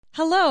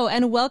Hello,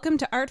 and welcome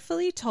to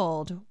Artfully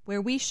Told, where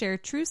we share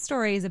true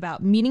stories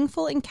about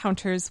meaningful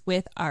encounters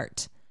with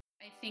art.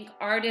 I think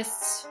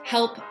artists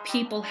help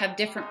people have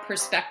different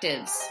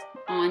perspectives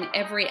on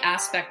every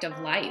aspect of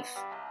life.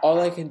 All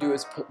I can do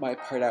is put my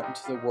part out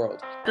into the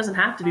world. It doesn't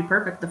have to be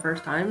perfect the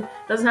first time. It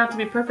doesn't have to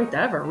be perfect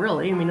ever,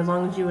 really. I mean, as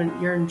long as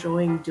you're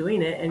enjoying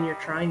doing it and you're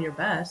trying your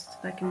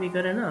best, that can be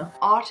good enough.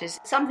 Art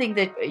is something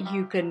that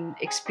you can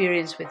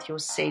experience with your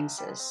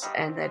senses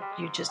and that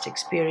you just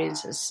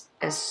experience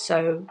as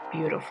so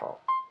beautiful.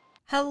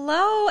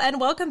 Hello, and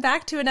welcome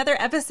back to another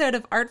episode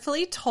of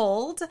Artfully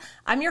Told.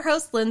 I'm your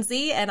host,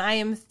 Lindsay, and I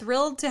am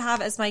thrilled to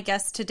have as my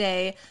guest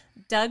today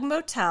Doug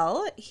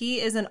Motel.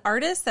 He is an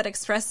artist that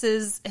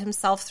expresses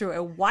himself through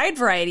a wide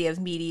variety of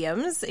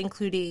mediums,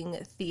 including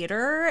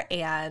theater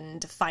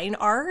and fine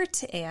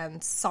art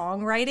and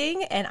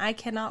songwriting, and I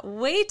cannot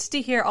wait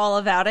to hear all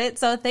about it.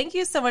 So thank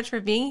you so much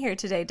for being here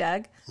today,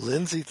 Doug.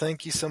 Lindsay,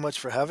 thank you so much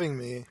for having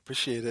me.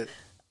 Appreciate it.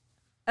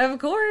 Of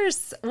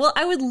course. Well,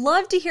 I would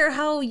love to hear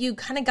how you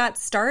kind of got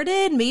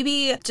started,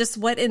 maybe just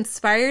what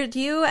inspired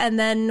you, and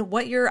then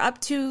what you're up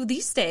to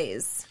these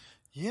days.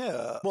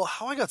 Yeah. Well,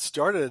 how I got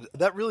started,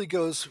 that really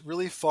goes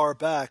really far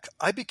back.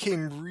 I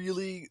became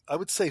really, I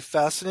would say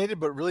fascinated,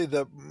 but really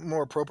the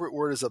more appropriate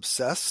word is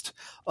obsessed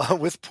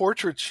with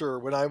portraiture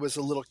when I was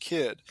a little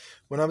kid.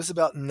 When I was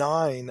about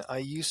 9, I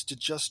used to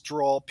just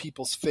draw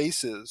people's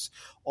faces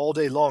all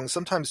day long,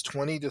 sometimes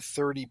 20 to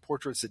 30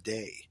 portraits a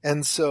day.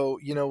 And so,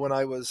 when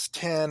I was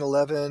 10,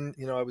 11,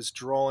 I was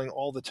drawing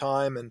all the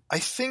time. And I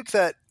think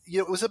that,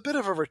 it was a bit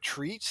of a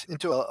retreat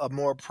into a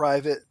more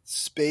private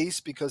space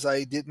because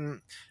I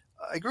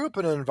grew up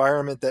in an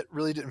environment that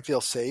really didn't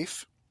feel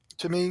safe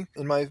to me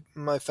in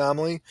my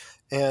family.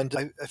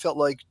 And I felt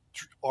like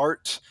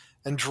art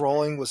and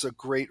drawing was a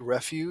great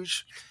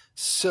refuge.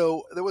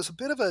 So there was a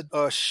bit of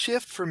a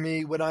shift for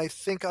me when I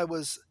think I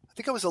was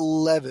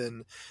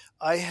 11.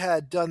 I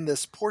had done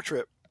this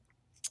portrait.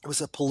 It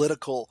was a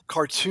political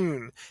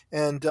cartoon,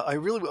 and I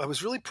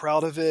was really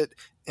proud of it.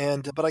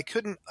 But I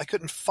couldn't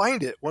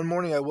find it. One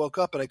morning I woke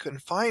up and I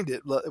couldn't find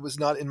it. It was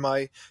not in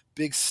my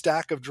big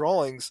stack of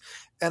drawings.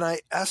 And I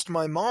asked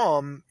my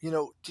mom,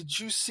 did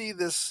you see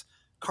this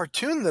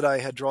cartoon that I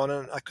had drawn?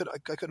 And I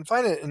couldn't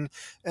find it.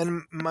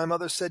 And my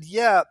mother said,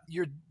 yeah,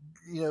 your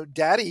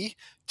daddy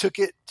took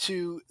it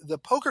to the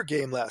poker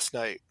game last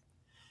night.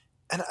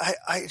 And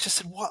I just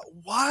said,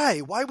 why?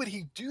 Why would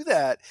he do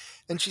that?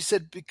 And she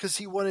said, because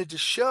he wanted to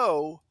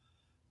show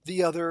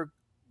the other,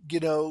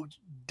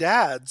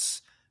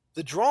 dads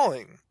the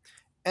drawing.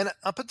 And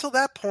up until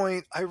that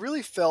point, I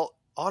really felt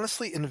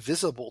honestly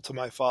invisible to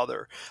my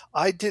father.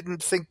 I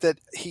didn't think that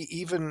he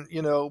even,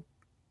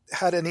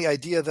 had any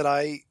idea that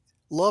I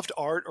loved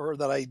art or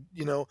that I,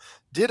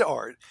 did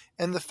art.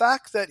 And the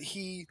fact that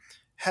he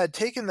had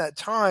taken that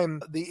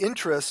time, the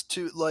interest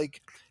to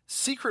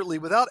secretly,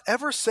 without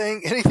ever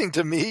saying anything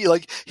to me,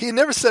 he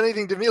never said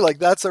anything to me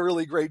that's a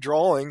really great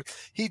drawing.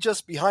 He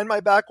just, behind my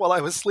back while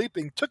I was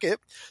sleeping, took it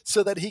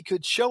so that he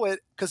could show it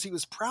because he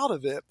was proud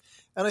of it.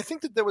 And I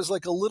think that there was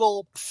a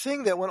little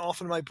thing that went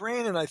off in my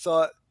brain, and I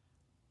thought,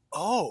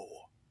 oh,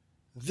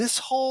 this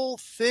whole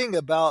thing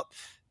about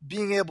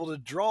being able to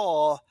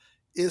draw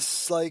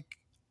is like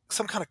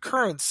some kind of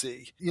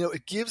currency.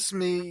 It gives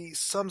me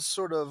some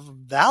sort of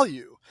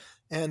value.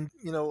 And,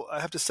 I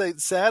have to say,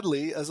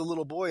 sadly, as a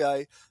little boy,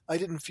 I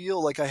didn't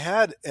feel like I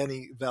had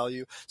any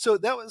value. So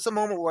that was a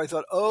moment where I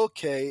thought,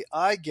 okay,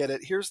 I get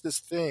it. Here's this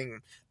thing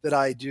that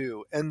I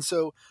do. And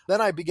so then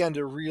I began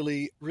to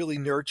really, really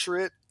nurture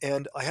it.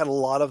 And I had a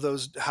lot of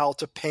those how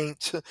to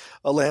paint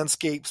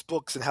landscapes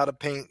books and how to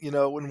paint,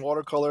 in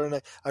watercolor.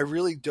 And I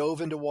really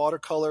dove into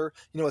watercolor,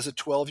 as a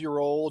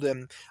 12-year-old.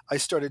 And I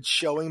started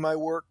showing my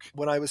work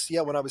when I was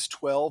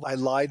 12. I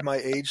lied my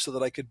age so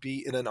that I could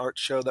be in an art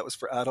show that was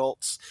for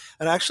adults.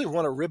 And I actually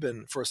won a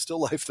ribbon for a still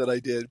life that I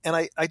did. And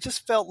I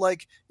just felt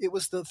like it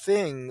was the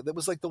thing that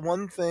was the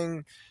one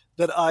thing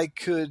that I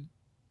could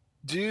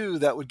do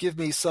that would give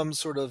me some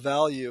sort of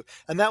value.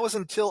 And that was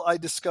until I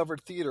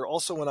discovered theater.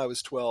 Also, when I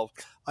was 12,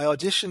 I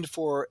auditioned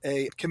for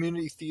a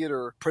community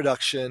theater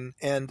production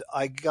and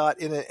I got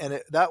in it.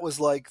 And that was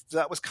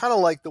kind of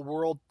like the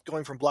world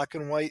going from black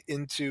and white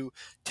into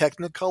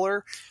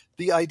Technicolor.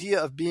 The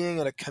idea of being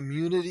in a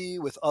community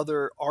with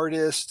other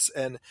artists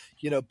and,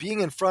 being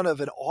in front of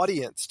an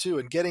audience too,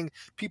 and getting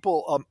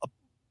people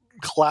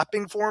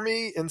clapping for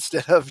me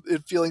instead of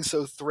it feeling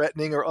so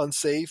threatening or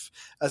unsafe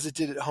as it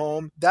did at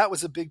home. That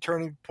was a big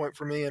turning point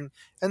for me.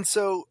 And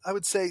so I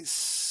would say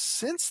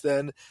since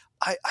then,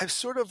 I've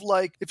sort of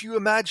if you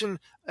imagine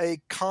a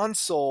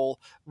console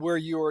where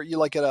you're at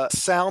a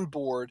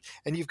soundboard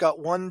and you've got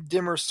one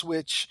dimmer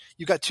switch,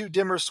 you've got two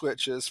dimmer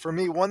switches. For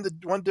me, one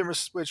dimmer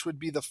switch would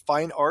be the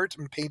fine art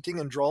and painting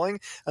and drawing,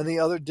 and the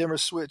other dimmer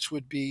switch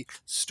would be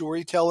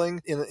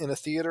storytelling in a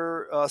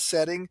theater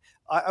setting.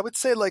 I would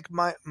say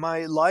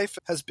my life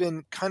has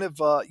been kind of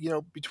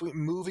between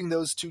moving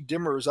those two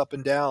dimmers up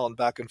and down,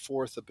 back and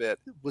forth a bit.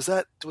 Was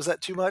that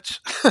too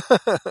much?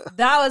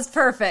 That was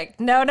perfect.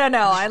 No.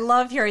 I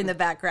love hearing the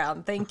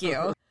background. Thank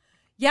you.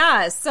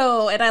 Yeah,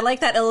 so, and I like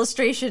that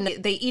illustration.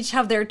 They each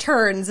have their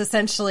turns,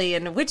 essentially,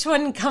 and which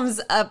one comes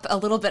up a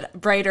little bit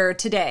brighter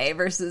today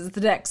versus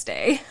the next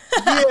day.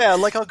 Yeah,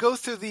 like I'll go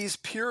through these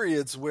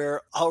periods where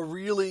I'll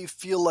really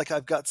feel like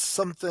I've got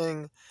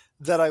something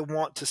that I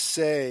want to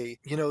say.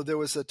 You know, there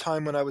was a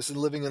time when I was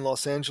living in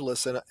Los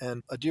Angeles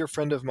and a dear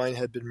friend of mine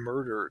had been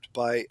murdered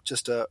by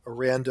just a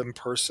random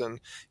person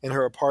in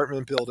her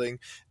apartment building.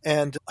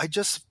 And I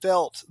just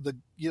felt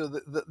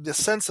the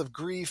sense of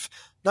grief,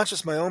 not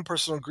just my own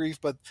personal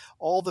grief, but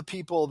all the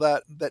people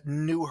that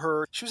knew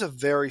her. She was a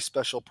very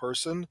special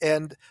person.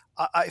 And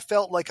I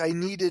felt like I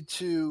needed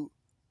to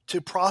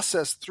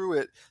process through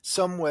it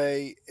some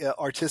way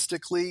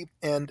artistically.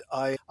 And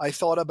I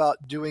thought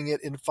about doing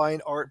it in fine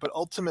art, but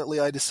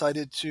ultimately I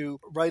decided to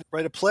write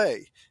a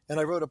play. And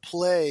I wrote a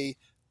play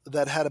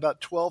that had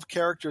about 12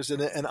 characters in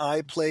it, and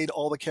I played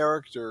all the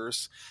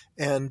characters.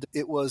 And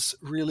it was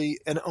really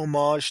an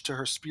homage to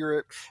her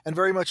spirit and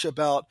very much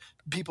about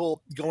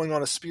people going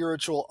on a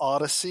spiritual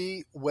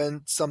odyssey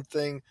when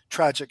something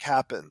tragic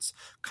happens.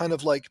 Kind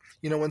of like,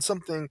 when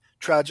something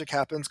tragic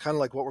happens, kind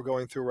of like what we're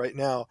going through right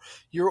now,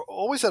 you're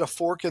always at a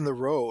fork in the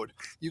road.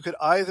 You could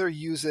either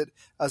use it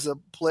as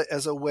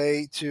a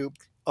way to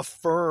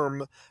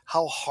affirm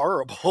how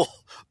horrible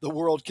the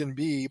world can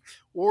be,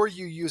 or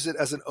you use it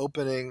as an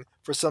opening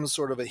for some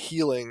sort of a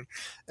healing.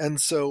 And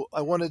so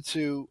I wanted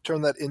to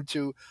turn that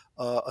into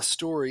a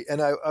story. And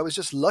I was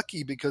just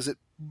lucky because it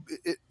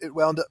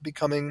wound up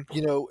becoming,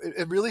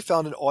 it really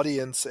found an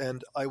audience,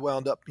 and I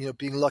wound up,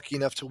 being lucky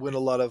enough to win a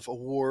lot of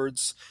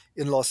awards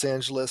in Los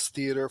Angeles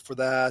theater for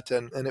that.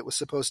 And it was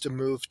supposed to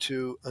move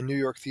to a New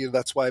York theater.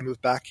 That's why I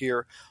moved back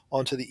here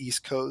onto the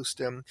East Coast.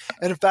 And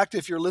in fact,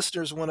 if your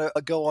listeners want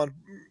to go on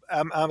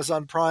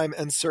Amazon Prime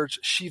and search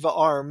Shiva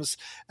Arms,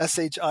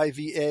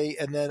 SHIVA,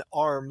 and then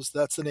Arms,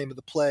 that's the name of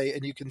the play,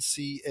 and you can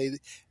see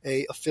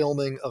a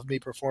filming of me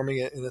performing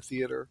it in a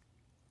theater.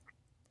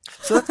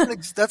 So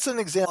that's an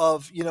example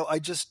of, I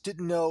just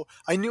didn't know.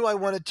 I knew I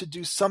wanted to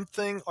do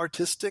something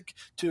artistic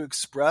to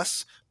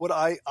express what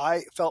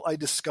I felt I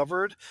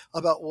discovered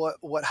about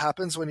what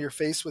happens when you're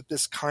faced with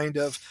this kind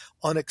of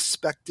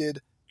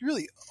unexpected,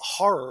 really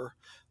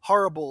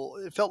horrible.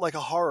 It felt like a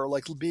horror,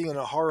 like being in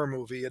a horror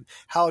movie, and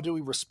how do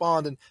we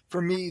respond? And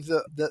for me,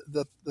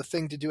 the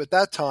thing to do at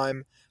that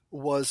time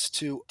was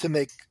to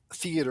make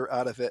theater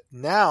out of it.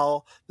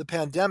 Now, the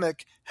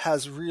pandemic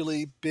has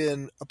really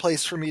been a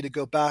place for me to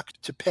go back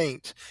to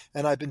paint.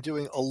 And I've been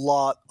doing a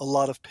lot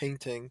of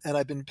painting. And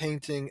I've been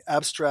painting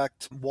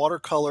abstract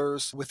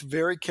watercolors with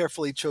very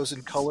carefully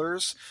chosen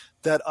colors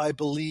that I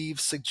believe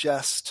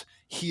suggest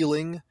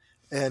healing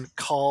and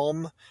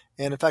calm.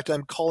 And in fact,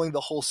 I'm calling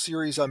the whole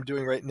series I'm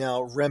doing right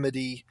now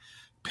Remedy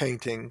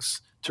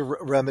Paintings, to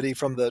remedy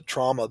from the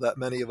trauma that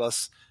many of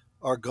us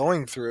are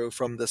going through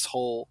from this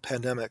whole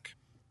pandemic.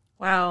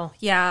 Wow.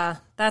 Yeah,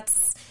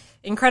 that's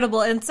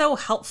incredible and so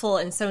helpful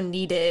and so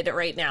needed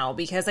right now,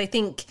 because I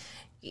think,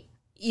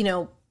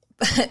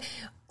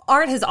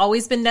 art has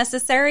always been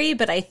necessary,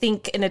 but I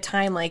think in a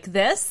time like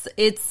this,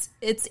 it's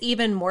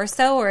even more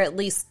so, or at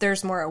least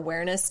there's more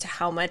awareness to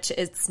how much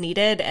it's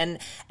needed and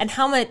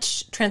how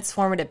much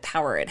transformative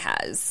power it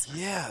has.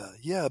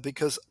 Yeah,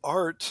 because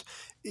art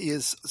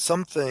is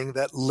something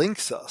that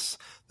links us,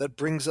 that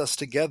brings us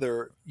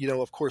together.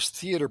 Of course,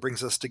 theater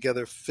brings us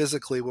together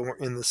physically when we're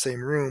in the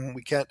same room.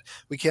 We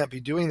can't be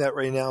doing that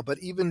right now, but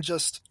even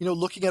just,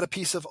 looking at a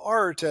piece of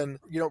art, and,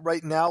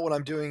 right now what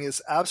I'm doing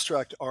is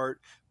abstract art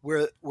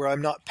where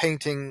I'm not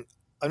painting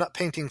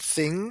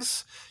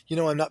things,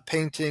 I'm not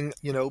painting,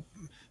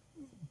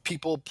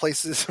 people,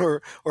 places,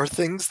 or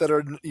things that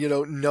are,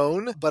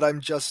 known, but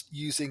I'm just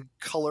using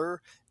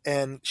color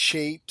and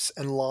shapes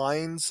and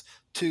lines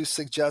to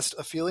suggest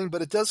a feeling.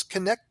 But it does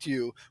connect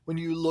you when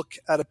you look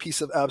at a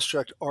piece of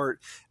abstract art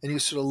and you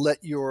sort of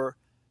let your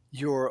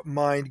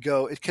mind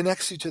go. It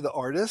connects you to the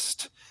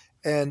artist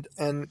and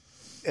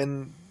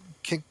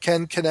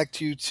can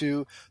connect you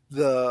to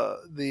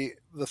the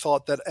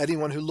thought that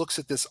anyone who looks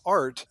at this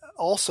art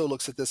also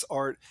looks at this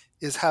art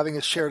is having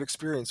a shared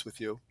experience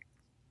with you.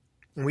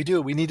 And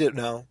we need it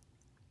now.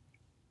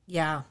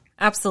 Yeah,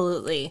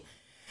 absolutely.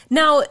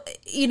 Now,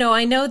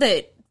 I know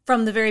that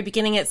from the very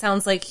beginning, it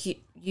sounds like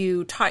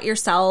you taught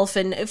yourself,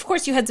 and of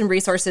course you had some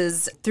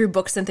resources through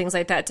books and things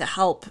like that to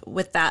help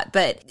with that.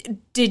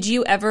 But did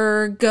you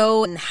ever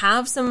go and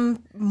have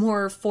some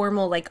more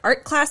formal like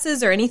art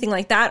classes or anything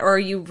like that? Or are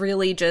you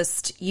really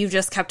you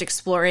just kept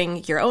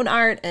exploring your own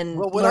art and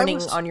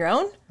learning on your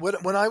own?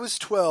 When I was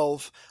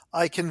 12,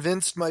 I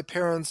convinced my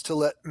parents to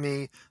let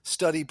me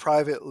study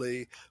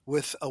privately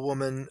with a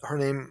woman. Her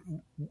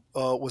name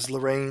was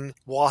Lorraine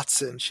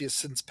Watson. She has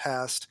since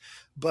passed.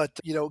 But,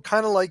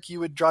 kind of like you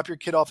would drop your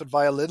kid off at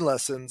violin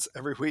lessons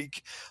every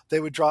week, they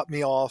would drop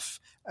me off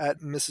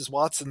at Mrs.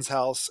 Watson's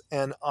house,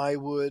 and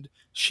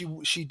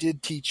she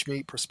did teach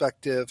me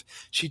perspective.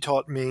 She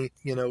taught me,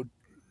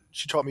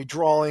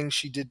 drawing.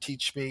 She did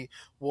teach me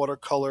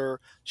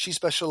watercolor. She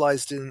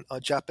specialized in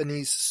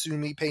Japanese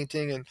sumi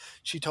painting, and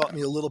she taught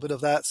me a little bit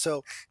of that.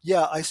 So,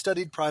 yeah, I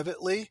studied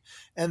privately.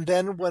 And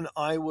then when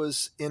I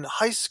was in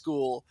high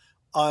school,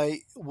 I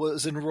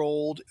was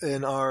enrolled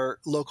in our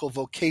local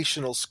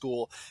vocational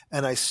school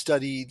and I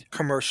studied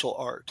commercial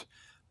art.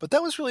 But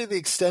that was really the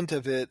extent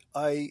of it.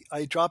 I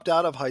dropped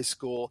out of high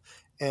school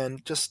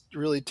and just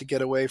really to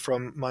get away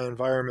from my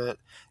environment.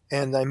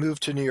 And I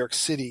moved to New York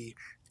City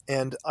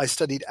and I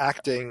studied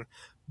acting,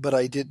 but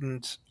I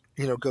didn't,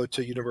 go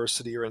to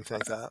university or anything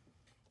like that.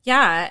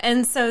 Yeah.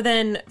 And so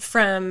then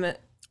from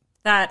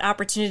that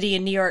opportunity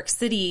in New York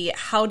City,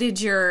 how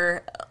did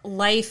your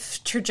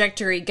life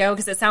trajectory go?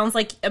 Because it sounds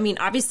like,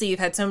 obviously you've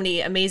had so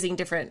many amazing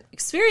different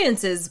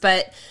experiences,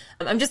 but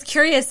I'm just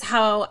curious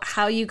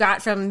how you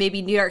got from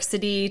maybe New York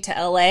City to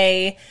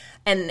LA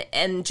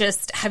and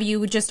just, have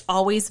you just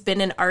always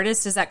been an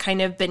artist? Has that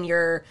kind of been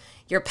your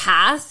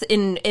path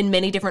in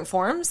many different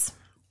forms?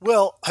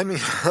 Well,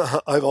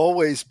 I've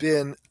always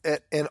been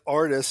an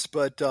artist,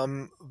 but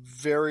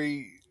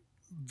very,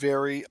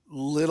 very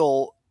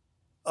little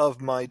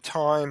of my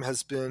time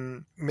has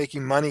been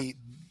making money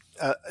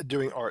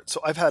doing art.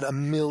 So I've had a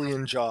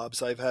million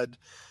jobs.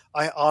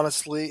 I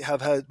honestly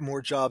have had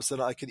more jobs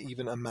than I could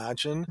even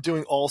imagine,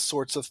 doing all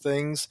sorts of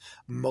things,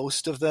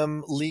 most of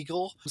them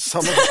legal,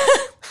 some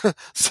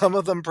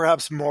of them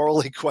perhaps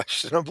morally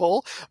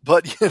questionable,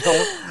 but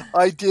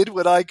I did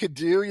what I could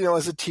do,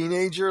 as a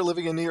teenager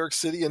living in New York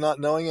City and not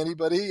knowing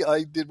anybody.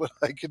 I did what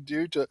I could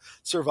do to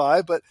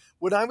survive. But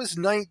when I was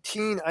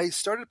 19, I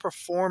started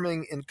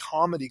performing in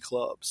comedy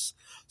clubs.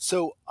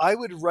 So I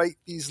would write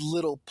these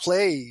little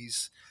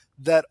plays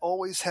that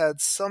always had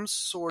some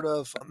sort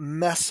of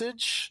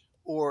message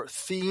or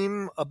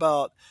theme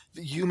about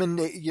the human,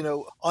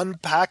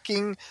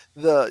 unpacking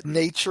the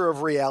nature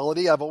of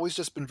reality. I've always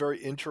just been very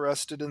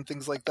interested in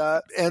things like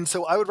that. And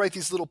so I would write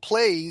these little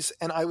plays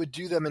and I would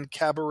do them in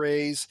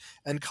cabarets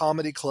and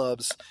comedy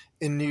clubs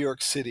in New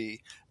York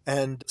City.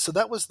 And so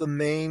that was the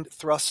main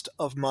thrust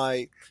of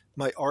my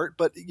art.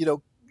 But,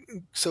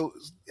 so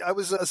I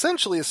was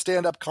essentially a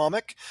stand-up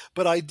comic,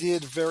 but I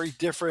did very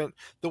different.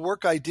 The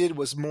work I did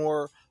was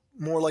more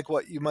like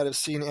what you might have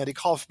seen Andy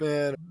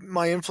Kaufman.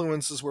 My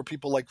influences were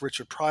people like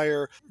Richard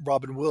Pryor,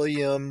 Robin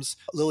Williams,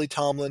 Lily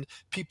Tomlin,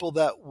 people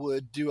that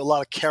would do a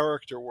lot of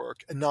character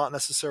work and not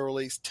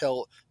necessarily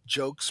tell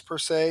jokes per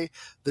se.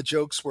 The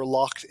jokes were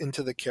locked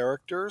into the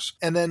characters.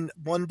 And then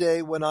one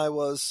day when I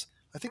was,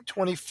 I think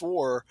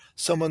 24,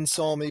 someone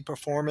saw me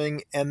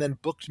performing and then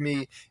booked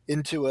me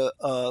into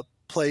a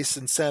place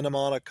in Santa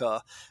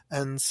Monica.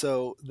 And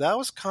so that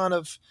was kind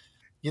of,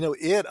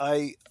 it.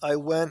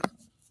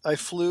 I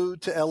flew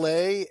to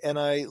LA and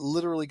I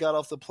literally got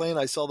off the plane.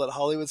 I saw that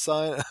Hollywood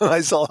sign and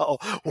I saw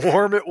how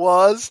warm it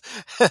was.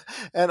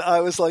 And I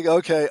was like,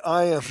 okay,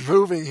 I am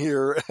moving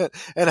here.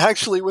 And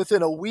actually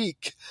within a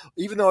week,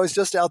 even though I was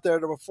just out there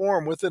to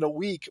perform, within a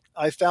week,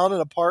 I found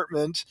an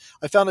apartment.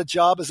 I found a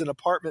job as an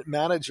apartment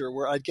manager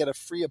where I'd get a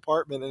free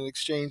apartment in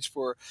exchange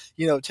for,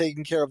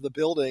 taking care of the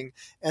building.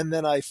 And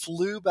then I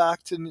flew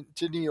back to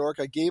New York.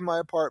 I gave my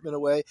apartment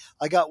away.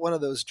 I got one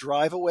of those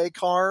drive-away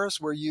cars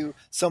where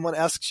someone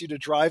asks you to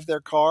drive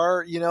their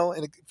car,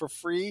 for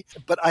free.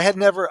 But I had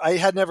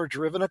never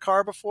driven a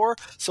car before,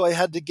 so I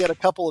had to get a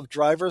couple of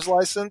driver's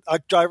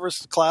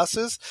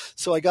classes.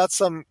 So I got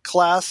some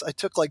class. I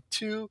took like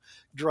 2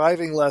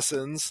 driving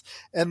lessons,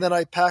 and then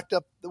I packed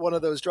up one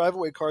of those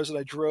drive-away cars and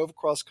I drove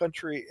cross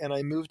country and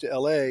I moved to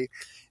LA.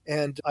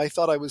 And I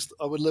thought I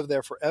would live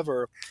there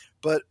forever.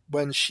 But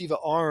when Shiva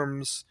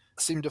Arms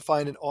seemed to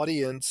find an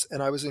audience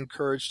and I was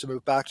encouraged to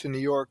move back to New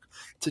York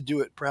to do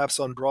it perhaps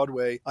on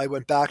Broadway, I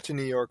went back to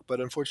New York, but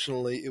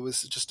unfortunately it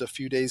was just a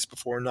few days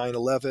before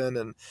 9/11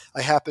 and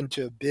I happened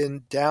to have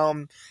been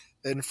down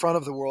in front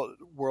of the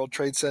World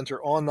Trade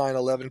Center on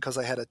 9/11 because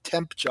I had a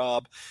temp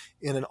job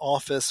in an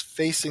office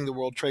facing the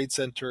World Trade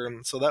Center.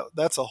 And so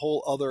that's a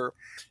whole other,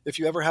 if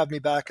you ever have me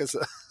back as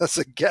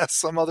a guest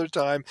some other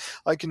time,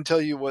 I can tell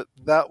you what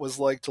that was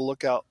like to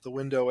look out the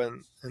window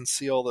and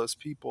see all those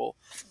people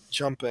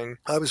jumping.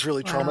 I was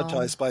really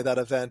traumatized by that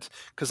event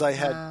because I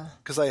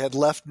had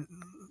left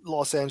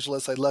Los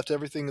Angeles. I left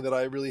everything that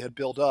I really had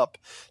built up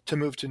to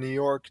move to New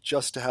York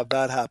just to have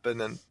that happen.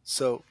 And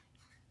so,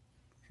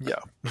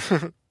 yeah.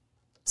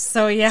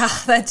 So yeah,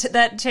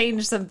 that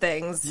changed some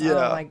things.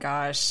 Yeah. Oh my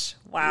gosh.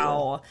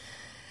 Wow. Yeah.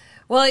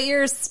 Well,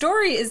 your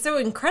story is so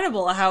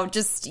incredible how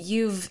just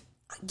you've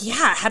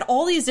had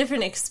all these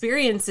different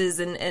experiences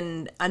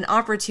and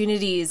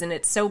opportunities, and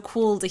it's so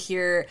cool to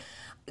hear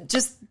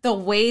just the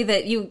way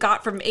that you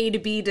got from A to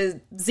B to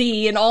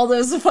Z and all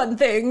those fun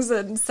things.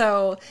 And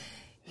so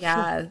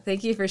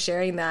thank you for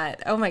sharing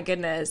that. Oh my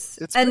goodness.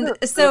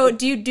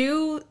 Do you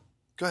do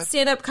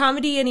stand-up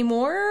comedy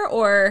anymore,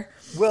 or?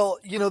 Well,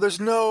 there's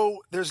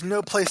no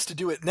place to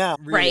do it now,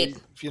 really,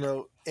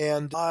 right?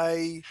 And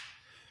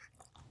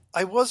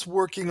I was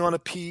working on a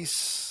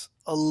piece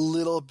a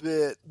little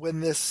bit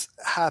when this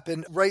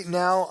happened. Right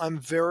now, I'm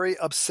very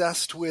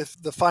obsessed with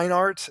the fine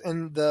art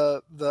and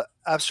the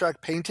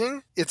abstract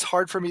painting. It's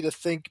hard for me to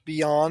think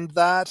beyond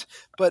that,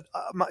 but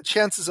my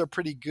chances are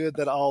pretty good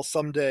that I'll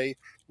someday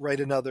write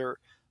another.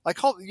 I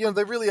call,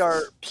 they really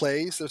are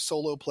plays. They're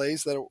solo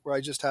plays where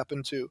I just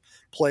happen to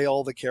play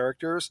all the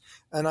characters.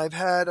 And I've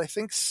had, I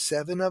think,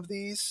 7 of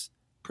these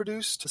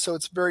produced. So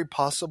it's very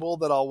possible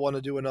that I'll want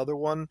to do another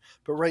one.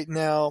 But right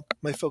now,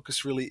 my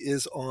focus really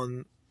is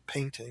on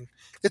painting.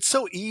 It's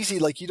so easy.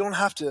 Like, you don't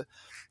have to,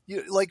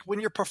 like when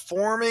you're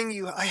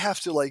performing, I have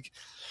to like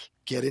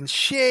get in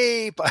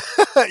shape.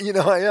 I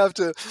have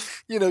to,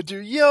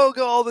 do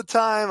yoga all the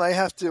time. I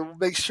have to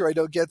make sure I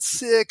don't get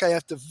sick. I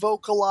have to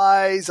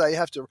vocalize. I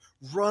have to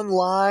run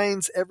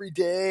lines every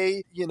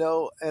day,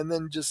 and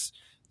then just,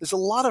 there's a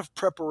lot of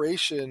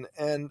preparation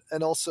and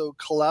also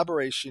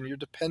collaboration. You're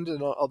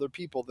dependent on other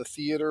people, the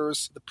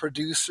theaters, the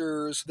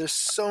producers. There's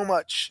so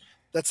much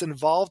that's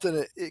involved in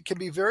it. It can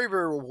be very,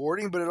 very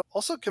rewarding, but it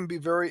also can be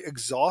very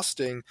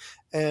exhausting.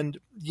 And,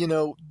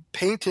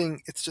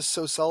 painting, it's just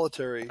so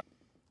solitary.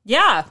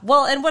 Yeah,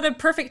 well, and what a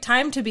perfect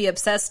time to be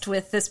obsessed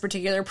with this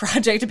particular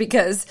project,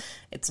 because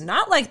it's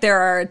not like there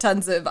are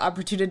tons of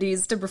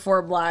opportunities to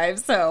perform live.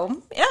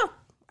 So, yeah,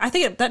 I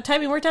think that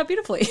timing worked out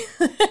beautifully.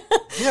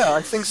 Yeah,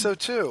 I think so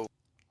too.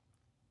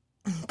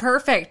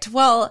 Perfect.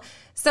 Well,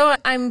 so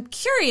I'm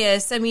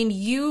curious. I mean,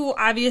 you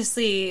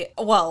obviously,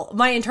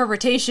 my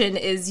interpretation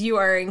is you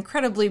are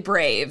incredibly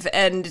brave,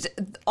 and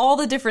all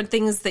the different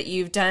things that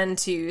you've done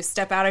to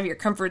step out of your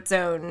comfort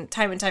zone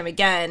time and time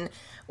again,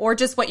 or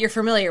just what you're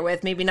familiar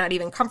with, maybe not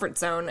even comfort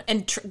zone,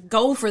 and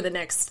go for the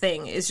next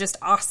thing is just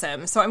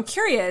awesome. So I'm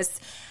curious,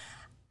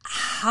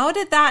 how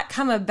did that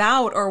come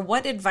about, or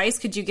what advice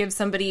could you give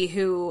somebody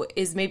who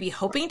is maybe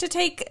hoping to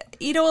take,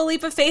 a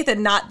leap of faith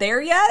and not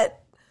there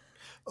yet?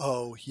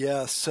 Oh,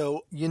 yeah.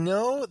 So,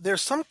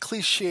 there's some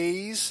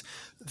cliches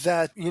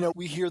that,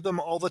 we hear them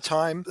all the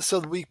time, so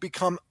that we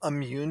become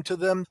immune to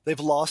them. They've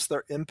lost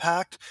their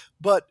impact.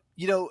 But,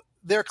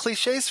 they're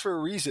cliches for a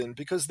reason,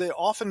 because they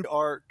often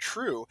are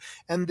true.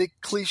 And the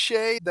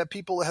cliche that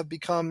people have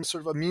become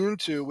sort of immune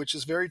to, which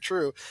is very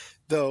true,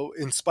 though,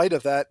 in spite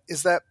of that,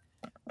 is that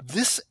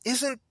this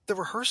isn't the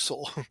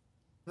rehearsal.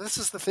 This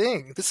is the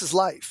thing. This is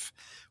life.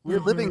 We're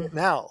living it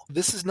now.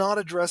 This is not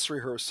a dress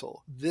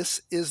rehearsal.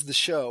 This is the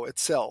show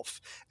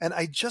itself. And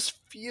I just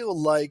feel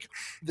like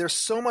there's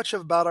so much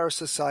about our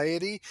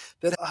society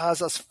that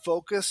has us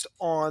focused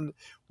on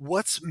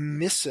what's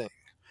missing.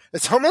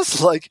 It's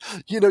almost like,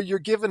 you're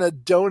given a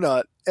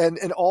donut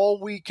and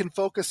all we can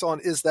focus on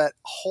is that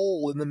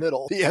hole in the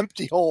middle, the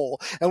empty hole,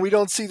 and we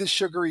don't see the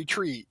sugary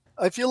treat.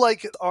 I feel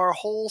like our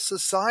whole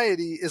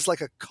society is like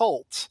a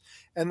cult,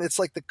 and it's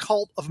like the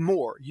cult of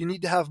more. You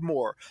need to have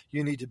more.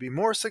 You need to be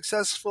more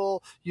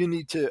successful. You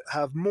need to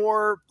have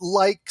more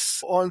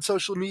likes on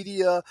social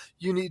media.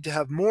 You need to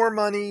have more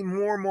money,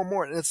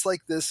 more. And it's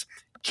like this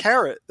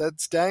carrot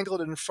that's dangled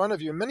in front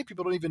of you. And many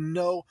people don't even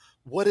know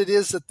what it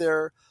is that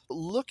they're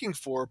looking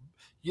for,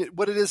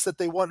 what it is that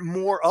they want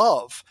more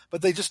of,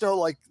 but they just know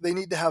like they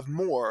need to have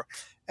more.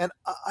 And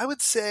I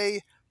would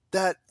say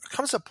that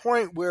comes a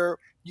point where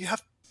you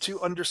have to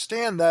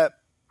understand that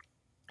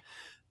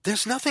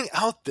there's nothing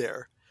out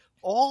there.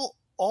 All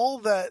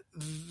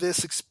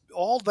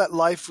that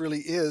life really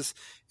is,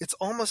 it's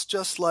almost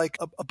just like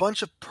a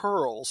bunch of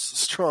pearls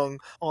strung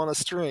on a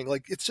string.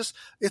 Like it's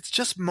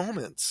just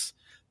moments.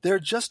 They're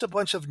just a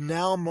bunch of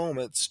now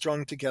moments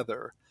strung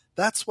together.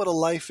 That's what a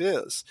life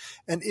is.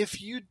 And if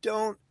you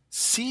don't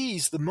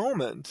seize the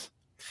moment,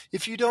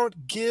 if you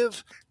don't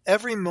give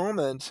every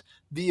moment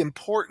the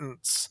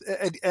importance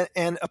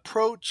and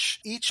approach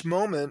each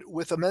moment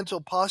with a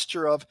mental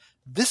posture of,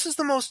 this is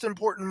the most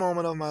important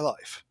moment of my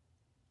life.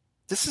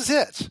 This is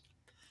it.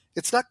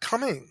 It's not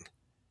coming.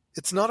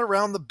 It's not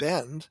around the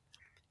bend.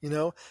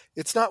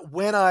 It's not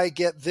when I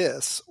get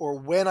this or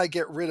when I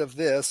get rid of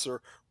this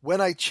or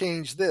when I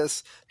change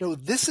this. No,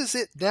 this is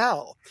it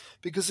now.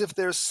 Because if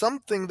there's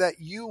something that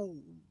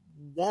you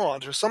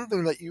want or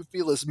something that you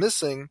feel is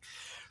missing,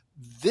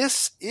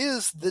 this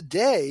is the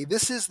day,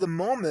 this is the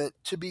moment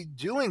to be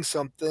doing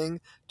something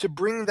to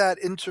bring that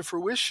into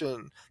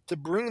fruition, to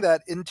bring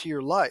that into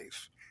your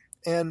life.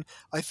 And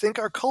I think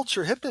our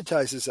culture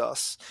hypnotizes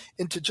us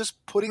into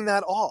just putting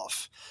that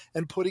off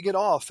and putting it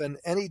off. And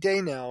any day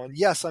now, and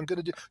yes, I'm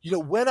going to do,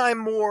 when I'm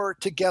more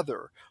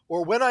together,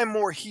 or when I'm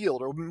more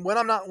healed, or when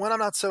I'm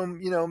not so,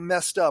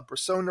 messed up or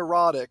so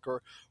neurotic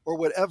or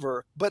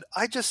whatever. But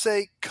I just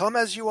say, come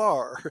as you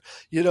are,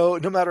 no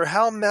matter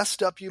how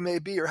messed up you may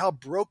be or how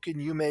broken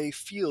you may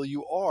feel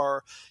you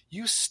are,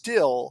 you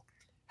still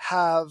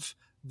have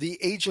the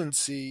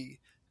agency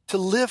to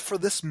live for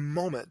this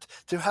moment,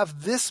 to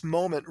have this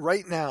moment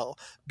right now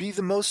be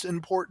the most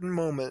important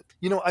moment.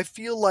 I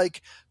feel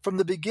like from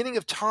the beginning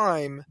of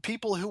time,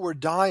 people who were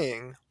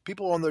dying,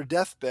 people on their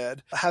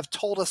deathbed, have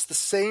told us the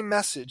same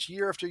message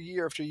year after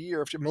year after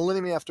year, after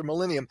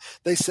millennium.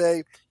 They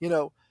say,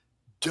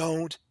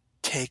 don't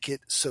take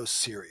it so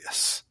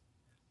serious.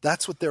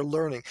 That's what they're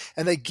learning.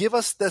 And they give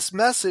us this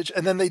message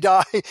and then they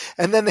die.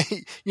 And then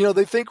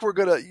they think we're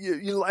going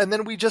to, and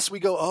then we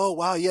go, oh,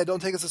 wow, yeah,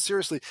 don't take it so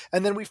seriously.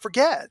 And then we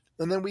forget.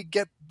 And then we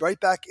get right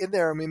back in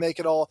there and we make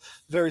it all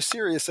very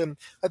serious. And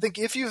I think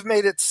if you've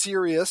made it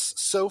serious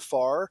so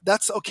far,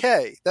 that's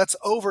okay. That's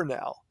over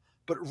now.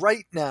 But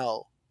right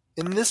now,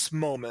 in this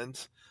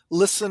moment,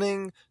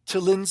 listening to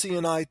Lindsay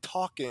and I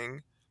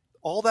talking,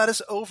 all that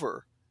is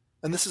over.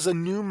 And this is a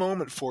new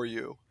moment for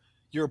you.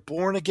 you're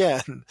born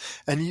again,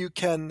 and you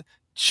can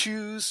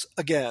choose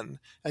again,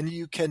 and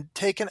you can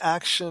take an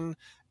action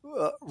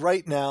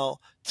right now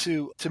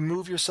to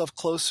move yourself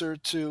closer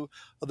to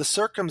the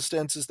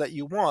circumstances that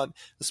you want,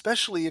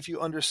 especially if you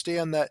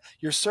understand that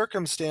your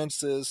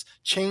circumstances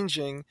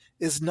changing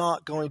is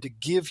not going to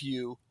give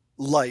you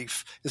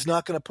life, is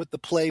not going to put the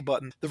play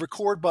button. The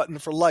record button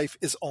for life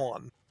is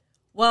on.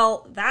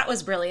 Well, that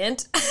was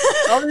brilliant.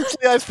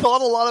 Obviously, I've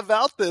thought a lot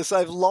about this.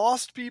 I've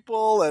lost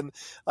people, and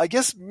I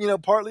guess,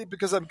 partly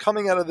because I'm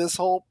coming out of this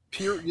whole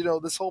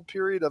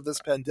period of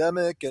this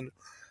pandemic, and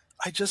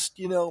I just,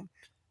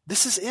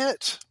 this is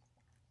it.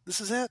 This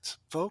is it,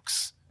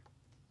 folks.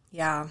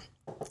 Yeah.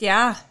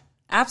 Yeah,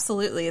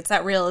 absolutely. It's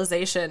that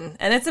realization,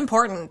 and it's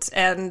important.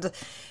 And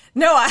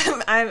no,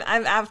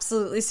 I'm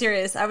absolutely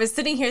serious. I was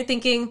sitting here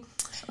thinking,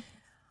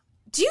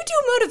 do you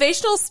do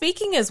motivational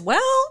speaking as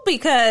well?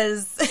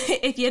 Because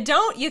if you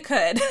don't, you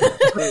could.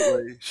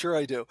 Absolutely. Sure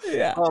I do.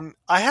 Yeah.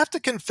 I have to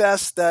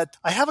confess that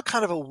I have a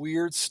kind of a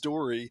weird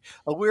story,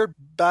 a weird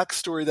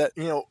backstory that,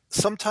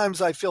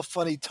 sometimes I feel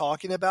funny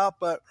talking about,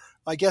 but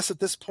I guess at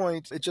this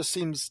point, it just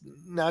seems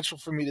natural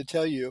for me to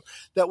tell you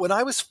that when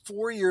I was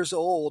 4 years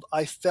old,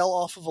 I fell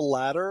off of a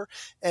ladder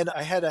and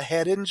I had a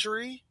head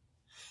injury.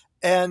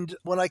 And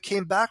when I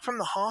came back from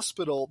the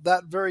hospital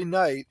that very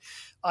night,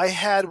 I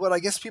had what I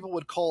guess people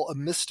would call a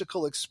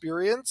mystical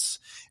experience.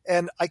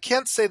 And I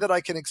can't say that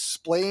I can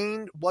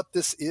explain what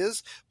this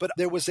is, but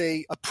there was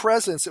a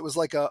presence. It was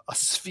like a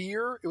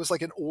sphere. It was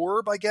like an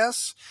orb, I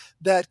guess,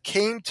 that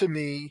came to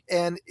me,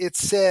 and it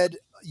said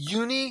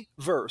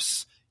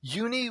universe.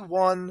 Uni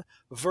one,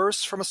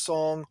 verse from a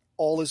song,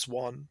 all is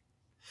one.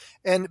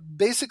 And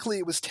basically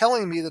it was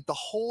telling me that the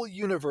whole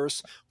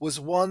universe was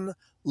one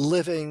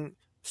living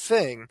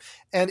thing.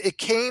 And it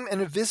came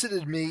and it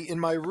visited me in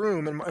my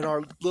room, in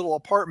our little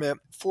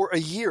apartment, for a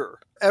year,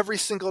 every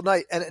single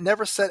night. And it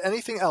never said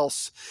anything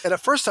else. And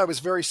at first I was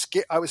very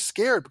scared. I was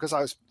scared because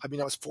I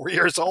was 4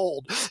 years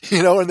old,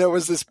 and there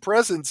was this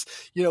presence,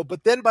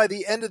 but then by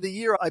the end of the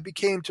year, I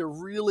became to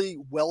really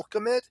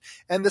welcome it.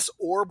 And this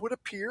orb would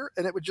appear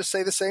and it would just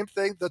say the same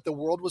thing, that the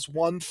world was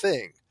one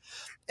thing.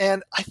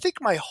 And I think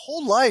my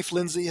whole life,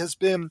 Lindsay, has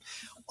been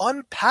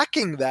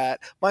unpacking that.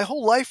 My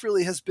whole life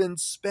really has been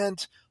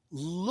spent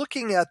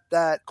looking at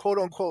that quote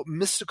unquote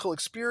mystical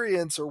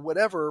experience or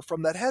whatever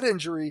from that head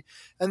injury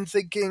and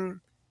thinking,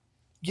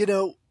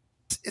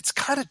 it's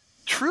kind of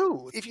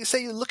true. If you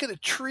say you look at a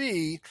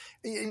tree,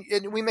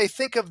 and we may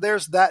think of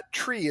there's that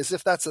tree as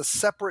if that's a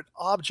separate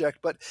object,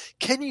 but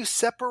can you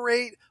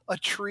separate a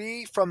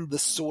tree from the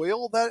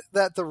soil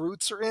that the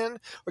roots are in?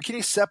 Or can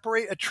you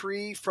separate a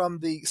tree from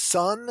the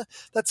sun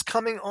that's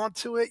coming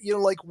onto it?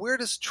 Where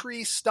does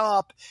tree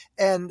stop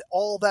and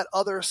all that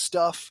other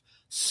stuff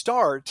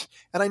start?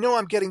 And I know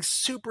I'm getting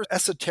super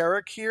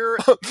esoteric here,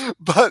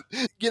 but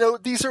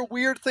these are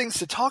weird things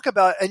to talk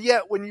about. And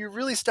yet when you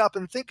really stop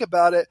and think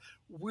about it,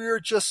 we're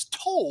just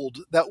told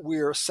that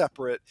we're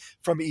separate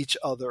from each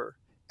other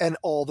and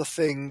all the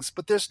things,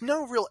 but there's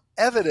no real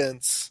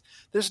evidence.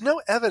 There's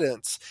no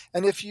evidence.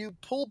 And if you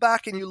pull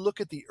back and you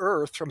look at the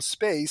Earth from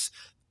space,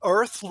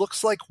 Earth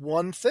looks like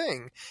one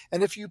thing.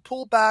 And if you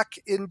pull back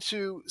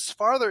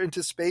farther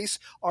into space,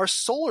 our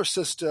solar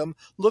system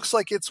looks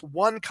like it's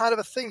one kind of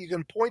a thing. You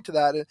can point to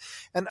that.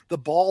 And the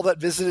ball that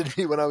visited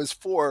me when I was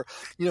 4,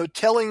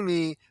 telling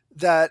me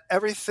that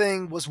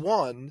everything was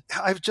one.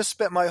 I've just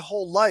spent my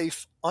whole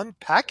life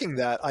unpacking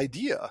that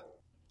idea.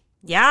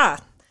 Yeah.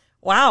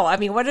 Wow. I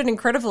mean, what an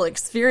incredible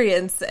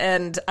experience.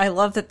 And I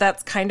love that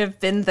that's kind of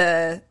been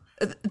the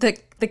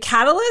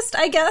catalyst,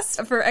 I guess,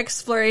 for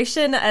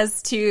exploration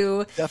as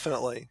to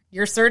definitely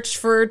your search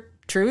for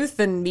truth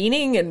and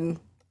meaning and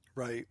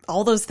right,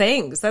 all those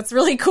things. That's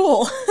really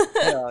cool.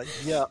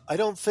 Yeah. I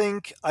don't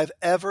think I've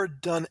ever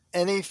done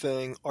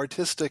anything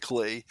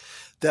artistically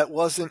that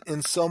wasn't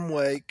in some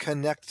way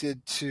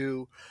connected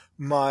to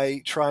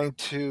my trying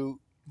to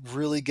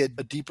really get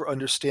a deeper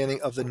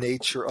understanding of the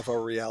nature of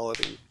our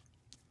reality.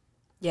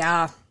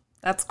 Yeah,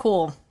 that's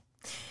cool.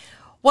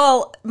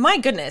 Well, my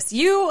goodness,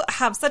 you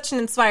have such an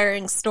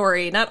inspiring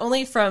story, not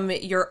only from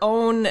your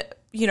own,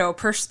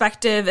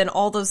 perspective and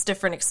all those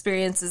different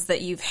experiences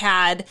that you've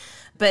had,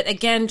 but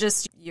again,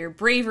 just your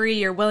bravery,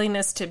 your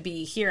willingness to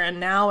be here and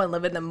now and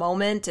live in the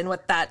moment and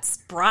what that's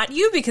brought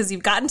you, because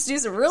you've gotten to do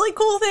some really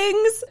cool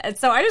things. And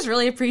so I just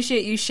really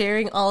appreciate you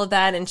sharing all of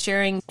that and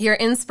sharing your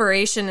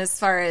inspiration as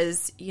far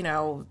as,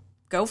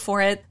 go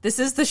for it. This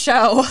is the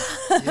show.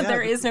 Yeah,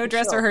 there is no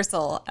dress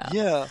rehearsal.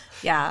 Yeah.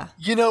 Yeah.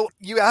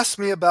 You asked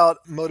me about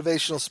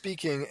motivational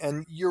speaking,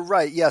 and you're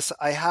right. Yes,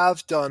 I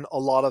have done a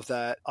lot of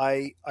that.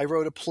 I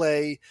wrote a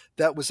play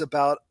that was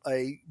about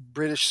a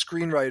British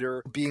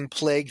screenwriter being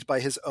plagued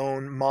by his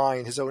own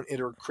mind, his own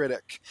inner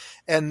critic.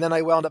 And then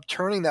I wound up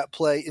turning that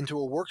play into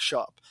a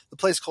workshop. The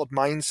play's called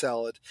Mind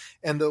Salad,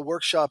 and the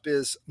workshop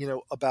is,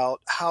 about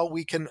how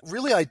we can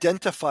really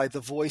identify the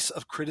voice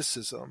of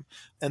criticism,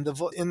 and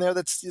in there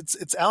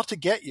it's out to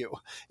get you.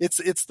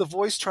 It's the voice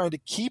always trying to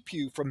keep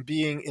you from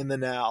being in the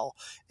now.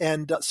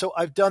 And so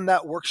I've done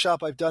that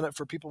workshop. I've done it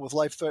for people with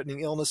life-threatening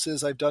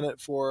illnesses. I've done it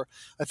for,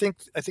 I think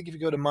if you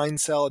go to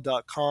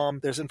mindsalad.com,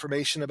 there's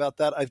information about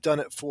that. I've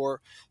done it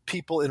for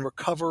people in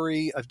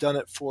recovery. I've done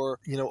it for,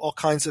 all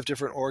kinds of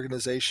different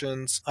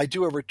organizations. I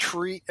do a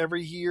retreat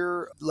every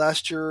year.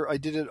 Last year I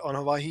did it on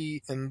Hawaii,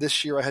 and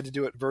this year I had to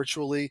do it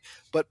virtually.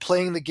 But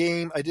playing the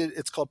game,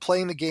 it's called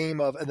Playing the Game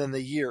of, and then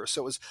the year.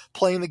 So it was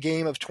Playing the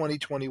Game of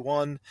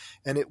 2021,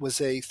 and it was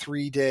a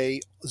 3-day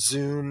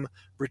Zoom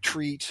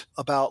retreat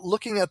about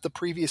looking at the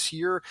previous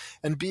year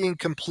and being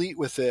complete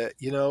with it,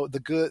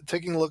 the good,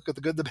 taking a look at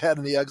the good, the bad,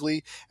 and the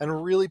ugly,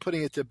 and really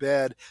putting it to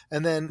bed,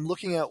 and then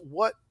looking at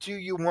what do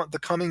you want the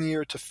coming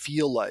year to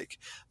feel like.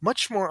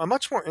 I'm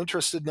much more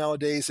interested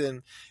nowadays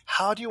in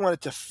how do you want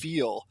it to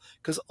feel,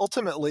 because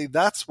ultimately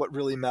that's what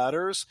really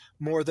matters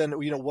more than,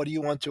 what do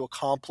you want to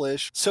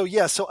accomplish. So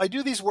I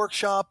do these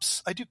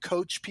workshops. I do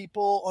coach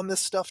people on this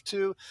stuff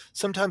too.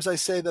 Sometimes I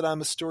say that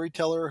I'm a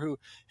storyteller who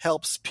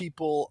helps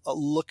people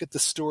look at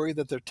the story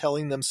that they're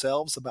telling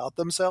themselves about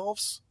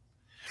themselves.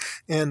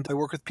 And I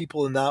work with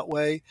people in that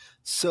way.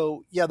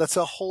 So that's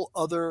a whole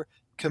other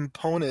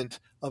component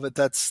of it.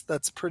 That's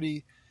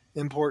pretty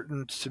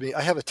important to me.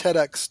 I have a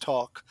TEDx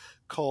talk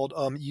called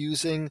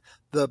Using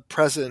the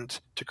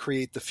Present to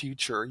Create the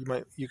Future.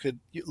 You could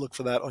look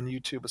for that on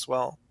YouTube as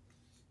well.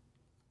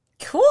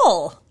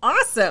 Cool.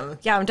 Awesome.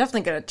 Yeah, I'm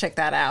definitely going to check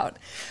that out.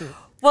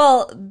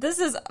 Well, this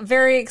is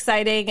very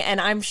exciting,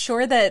 and I'm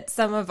sure that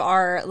some of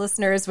our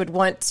listeners would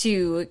want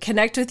to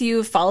connect with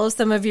you, follow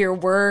some of your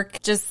work,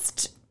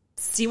 just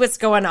see what's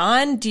going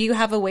on. Do you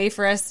have a way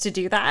for us to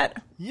do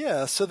that?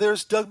 Yeah, so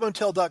there's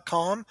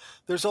DougMotel.com.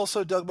 There's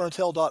also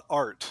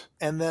DougMotel.art.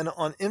 And then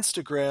on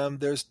Instagram,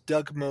 there's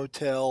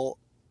DougMotelArt.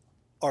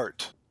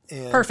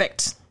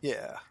 Perfect.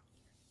 Yeah.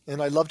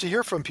 And I'd love to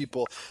hear from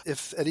people.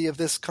 If any of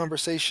this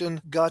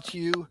conversation got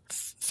you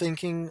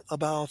thinking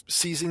about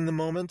seizing the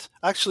moment.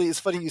 Actually, it's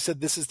funny you said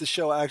this is the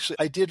show. Actually,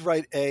 I did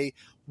write a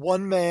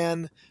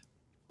one-man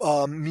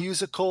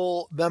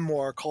musical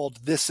memoir called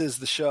This Is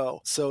the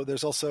Show. So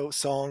there's also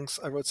songs.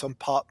 I wrote some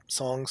pop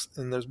songs,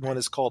 and there's one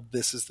is called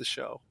This Is the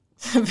Show.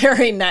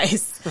 Very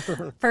nice.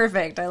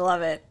 Perfect. I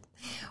love it.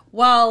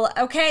 Well,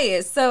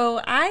 okay.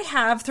 So I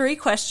have 3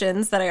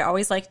 questions that I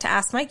always like to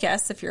ask my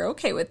guests, if you're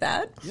okay with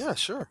that. Yeah,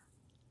 sure.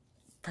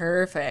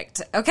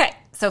 Perfect. Okay.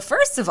 So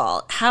first of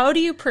all, how do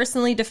you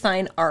personally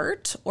define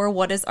art, or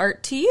what is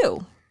art to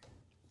you?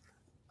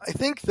 I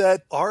think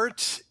that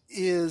art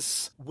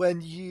is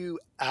when you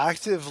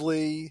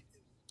actively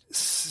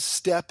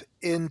step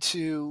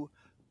into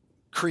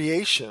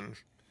creation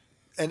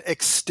and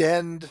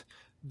extend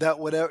that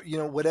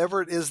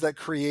whatever it is that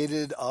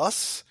created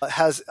us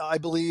I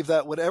believe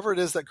that whatever it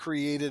is that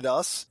created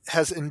us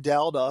has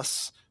endowed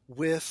us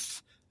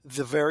with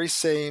the very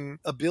same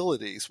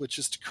abilities, which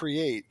is to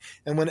create.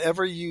 And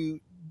whenever you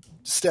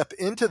step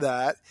into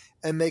that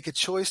and make a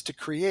choice to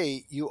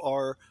create, you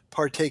are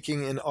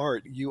partaking in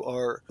art. You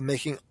are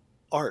making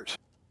art.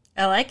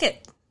 I like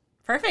it.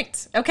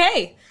 Perfect.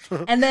 Okay.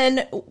 And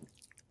then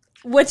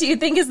what do you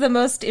think is the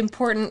most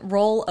important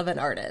role of an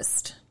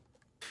artist?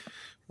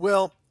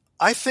 Well,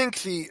 I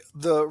think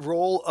the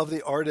role of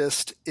the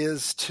artist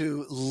is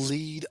to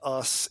lead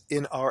us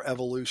in our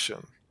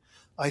evolution.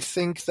 I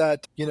think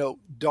that,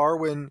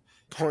 Darwin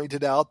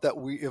pointed out that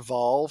we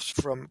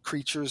evolved from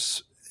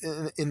creatures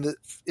in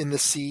the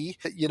sea,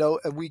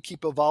 and we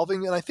keep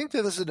evolving. And I think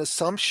that there's an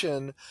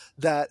assumption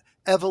that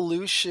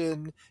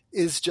evolution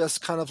is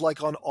just kind of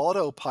like on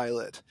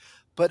autopilot.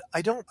 But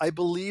I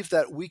believe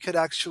that we could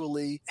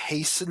actually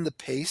hasten the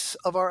pace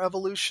of our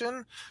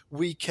evolution.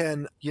 We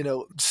can,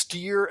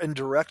 steer and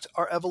direct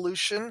our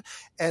evolution.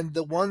 And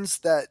the ones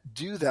that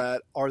do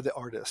that are the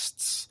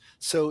artists.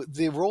 So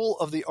the role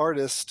of the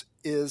artist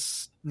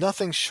is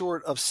nothing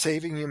short of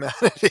saving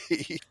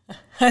humanity.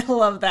 I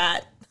love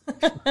that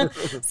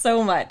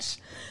so much.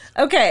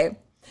 Okay.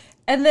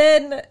 And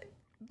then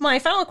my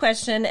final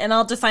question, and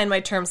I'll define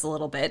my terms a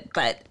little bit,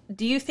 but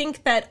do you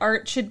think that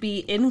art should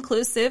be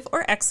inclusive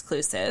or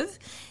exclusive?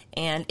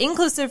 And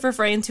inclusive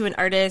referring to an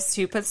artist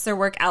who puts their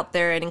work out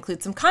there and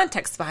includes some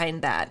context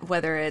behind that,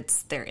 whether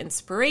it's their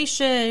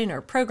inspiration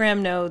or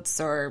program notes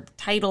or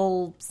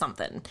title,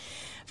 something.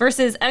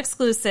 Versus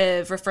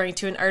exclusive referring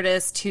to an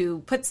artist who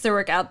puts their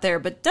work out there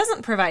but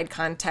doesn't provide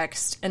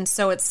context, and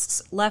so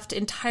it's left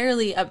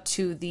entirely up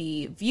to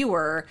the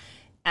viewer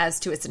as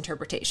to its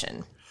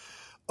interpretation.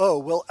 Oh,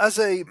 well, as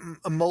a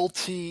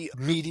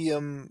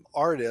multi-medium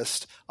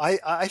artist,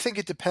 I think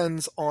it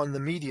depends on the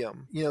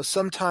medium.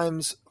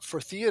 Sometimes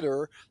for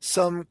theater,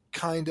 some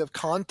kind of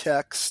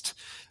context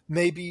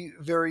may be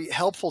very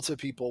helpful to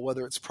people,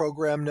 whether it's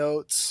program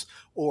notes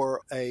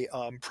or a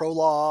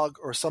prologue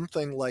or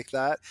something like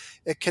that.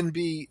 It can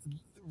be,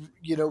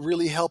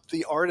 really help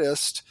the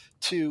artist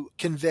to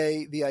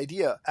convey the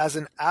idea. As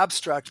an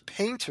abstract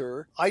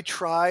painter, I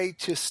try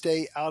to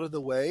stay out of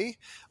the way.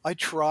 I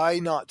try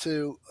not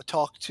to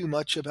talk too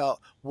much about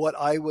what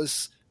I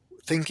was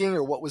thinking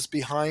or what was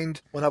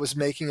behind when I was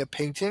making a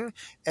painting,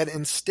 and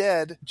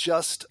instead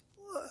just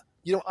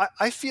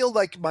I feel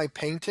like my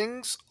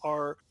paintings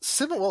are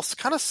similar,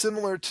 kind of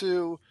similar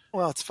to,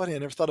 well, it's funny, I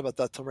never thought about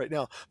that till right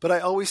now, but I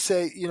always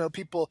say,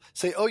 people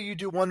say, oh, you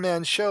do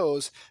one-man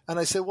shows, and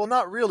I say, well,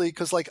 not really,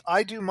 because like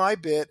I do my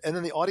bit, and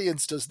then the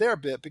audience does their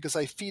bit, because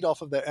I feed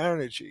off of their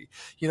energy.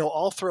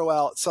 I'll throw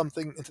out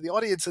something into the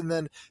audience, and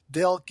then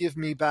they'll give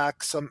me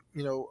back some,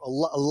 a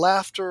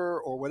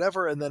laughter or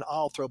whatever, and then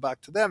I'll throw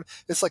back to them.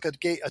 It's like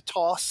a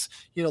toss,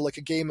 like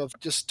a game of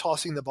just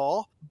tossing the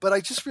ball. But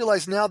I just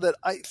realized now that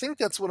I think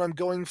that's what I'm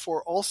going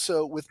for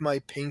also with my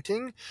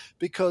painting,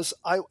 because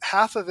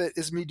half of it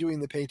is me doing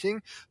the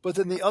painting, but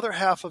then the other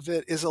half of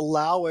it is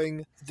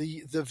allowing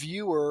the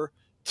viewer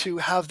to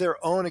have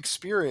their own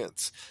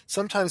experience.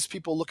 Sometimes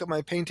people look at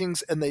my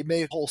paintings and they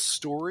make a whole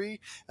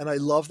story, and I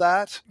love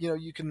that.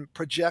 You can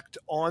project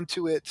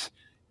onto it,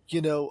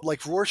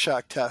 like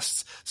Rorschach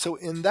tests. So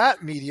in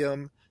that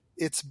medium,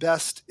 it's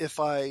best if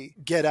I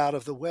get out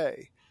of the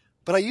way.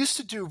 But I used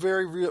to do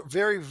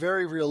very,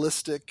 very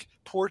realistic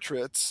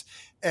portraits,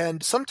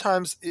 and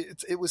sometimes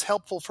it was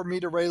helpful for me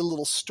to write a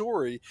little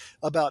story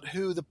about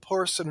who the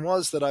person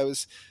was that I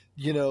was,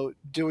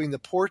 doing the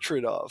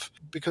portrait of,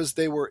 because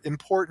they were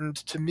important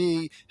to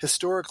me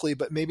historically,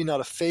 but maybe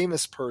not a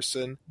famous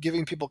person.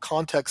 Giving people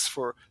context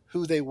for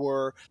who they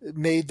were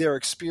made their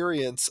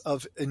experience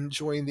of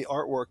enjoying the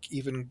artwork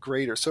even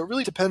greater. So it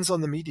really depends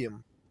on the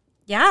medium.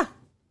 Yeah.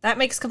 That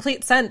makes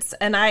complete sense.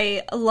 And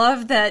I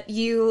love that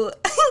you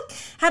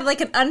had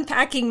like an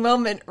unpacking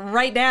moment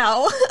right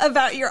now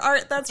about your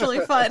art. That's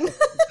really fun.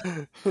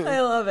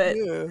 I love it.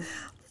 Yeah.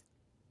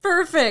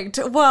 Perfect.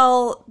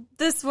 Well,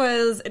 this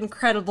was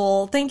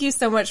incredible. Thank you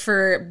so much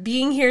for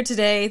being here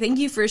today. Thank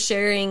you for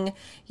sharing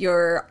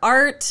your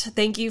art.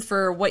 Thank you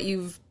for what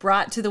you've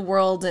brought to the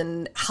world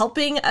and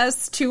helping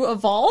us to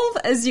evolve,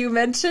 as you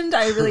mentioned.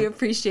 I really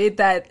appreciate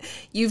that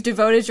you've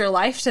devoted your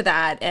life to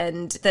that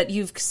and that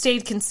you've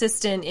stayed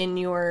consistent in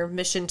your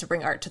mission to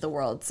bring art to the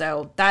world.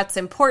 So that's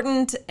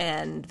important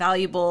and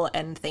valuable,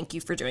 and thank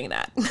you for doing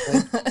that.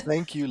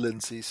 Thank you,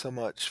 Lindsay, so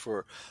much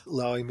for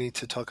allowing me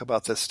to talk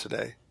about this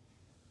today.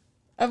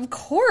 Of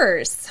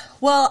course.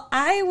 Well,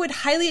 I would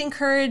highly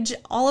encourage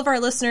all of our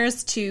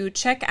listeners to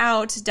check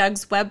out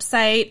Doug's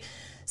website,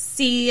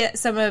 see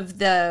some of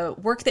the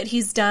work that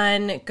he's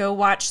done, go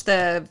watch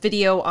the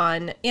video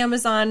on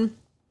Amazon,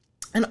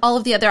 and all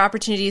of the other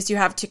opportunities you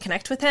have to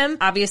connect with him.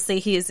 Obviously,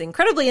 he is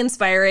incredibly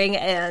inspiring,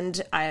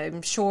 and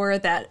I'm sure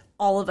that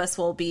all of us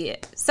will be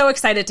so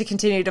excited to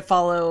continue to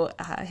follow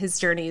his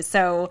journey.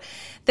 So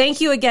thank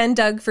you again,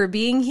 Doug, for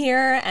being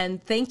here.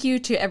 And thank you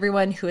to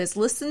everyone who has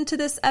listened to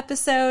this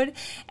episode.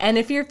 And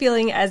if you're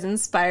feeling as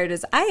inspired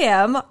as I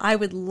am, I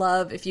would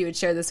love if you would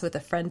share this with a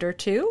friend or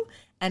two.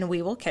 And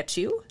we will catch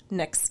you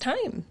next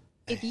time.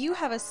 If you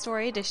have a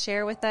story to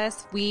share with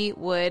us, we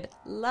would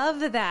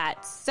love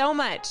that so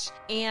much.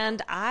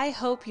 And I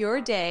hope your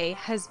day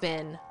has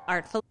been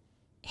artful.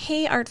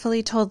 Hey,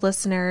 Artfully Told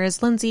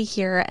listeners, Lindsay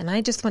here, and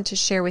I just want to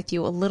share with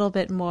you a little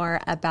bit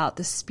more about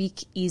the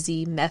Speak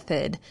Easy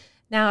method.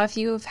 Now, if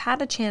you've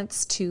had a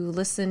chance to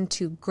listen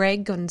to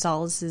Greg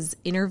Gonzalez's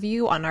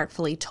interview on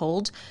Artfully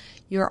Told,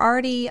 you're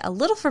already a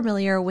little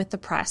familiar with the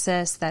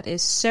process that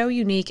is so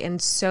unique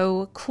and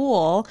so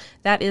cool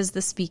that is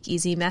the Speak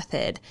Easy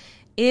method.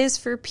 It is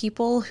for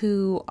people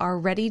who are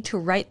ready to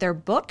write their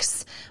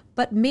books,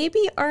 but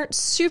maybe aren't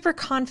super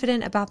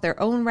confident about their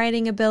own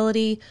writing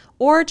ability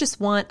or just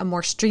want a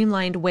more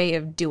streamlined way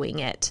of doing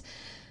it.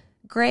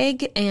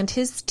 Greg and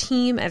his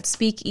team at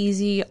Speak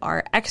Easy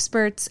are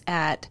experts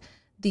at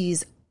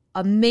these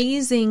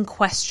amazing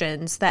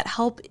questions that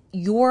help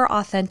your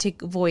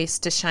authentic voice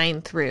to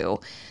shine through.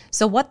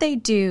 So what they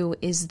do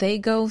is they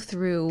go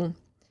through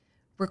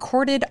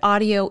recorded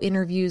audio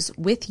interviews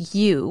with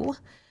you,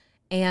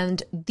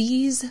 and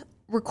these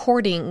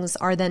recordings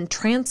are then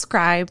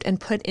transcribed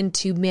and put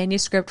into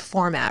manuscript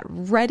format,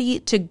 ready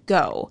to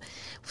go.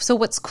 So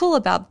what's cool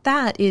about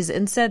that is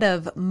instead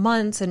of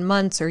months and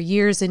months or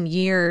years and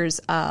years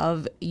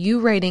of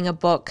you writing a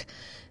book,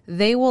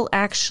 they will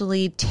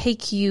actually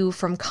take you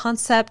from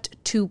concept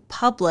to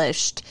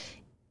published,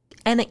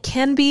 and it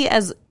can be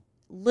as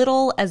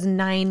little as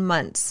 9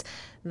 months.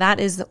 That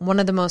is one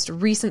of the most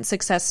recent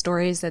success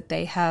stories that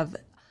they have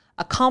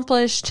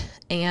accomplished,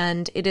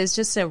 and it is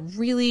just a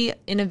really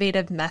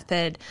innovative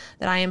method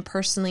that I am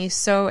personally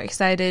so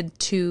excited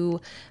to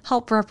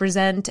help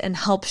represent and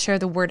help share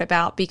the word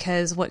about,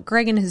 because what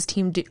Greg and his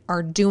team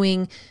are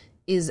doing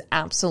is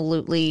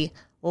absolutely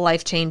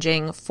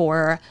life-changing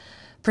for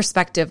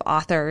prospective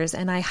authors.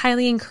 And I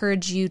highly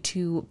encourage you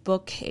to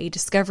book a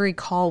discovery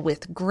call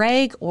with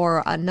Greg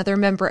or another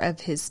member of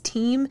his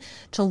team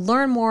to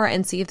learn more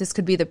and see if this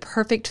could be the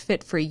perfect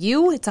fit for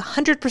you. It's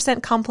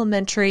 100%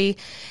 complimentary,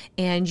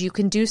 and you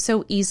can do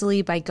so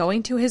easily by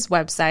going to his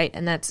website,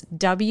 and that's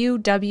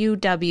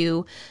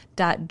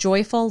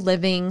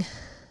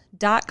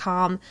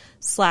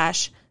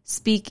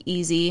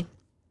www.joyfulliving.com/speakeasy.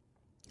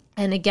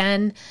 And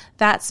again,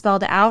 that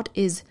spelled out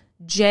is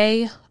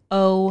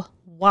JOY-FUL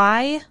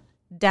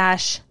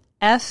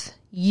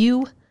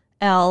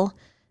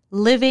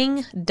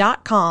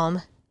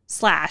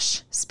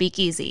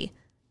living.com/speakeasy.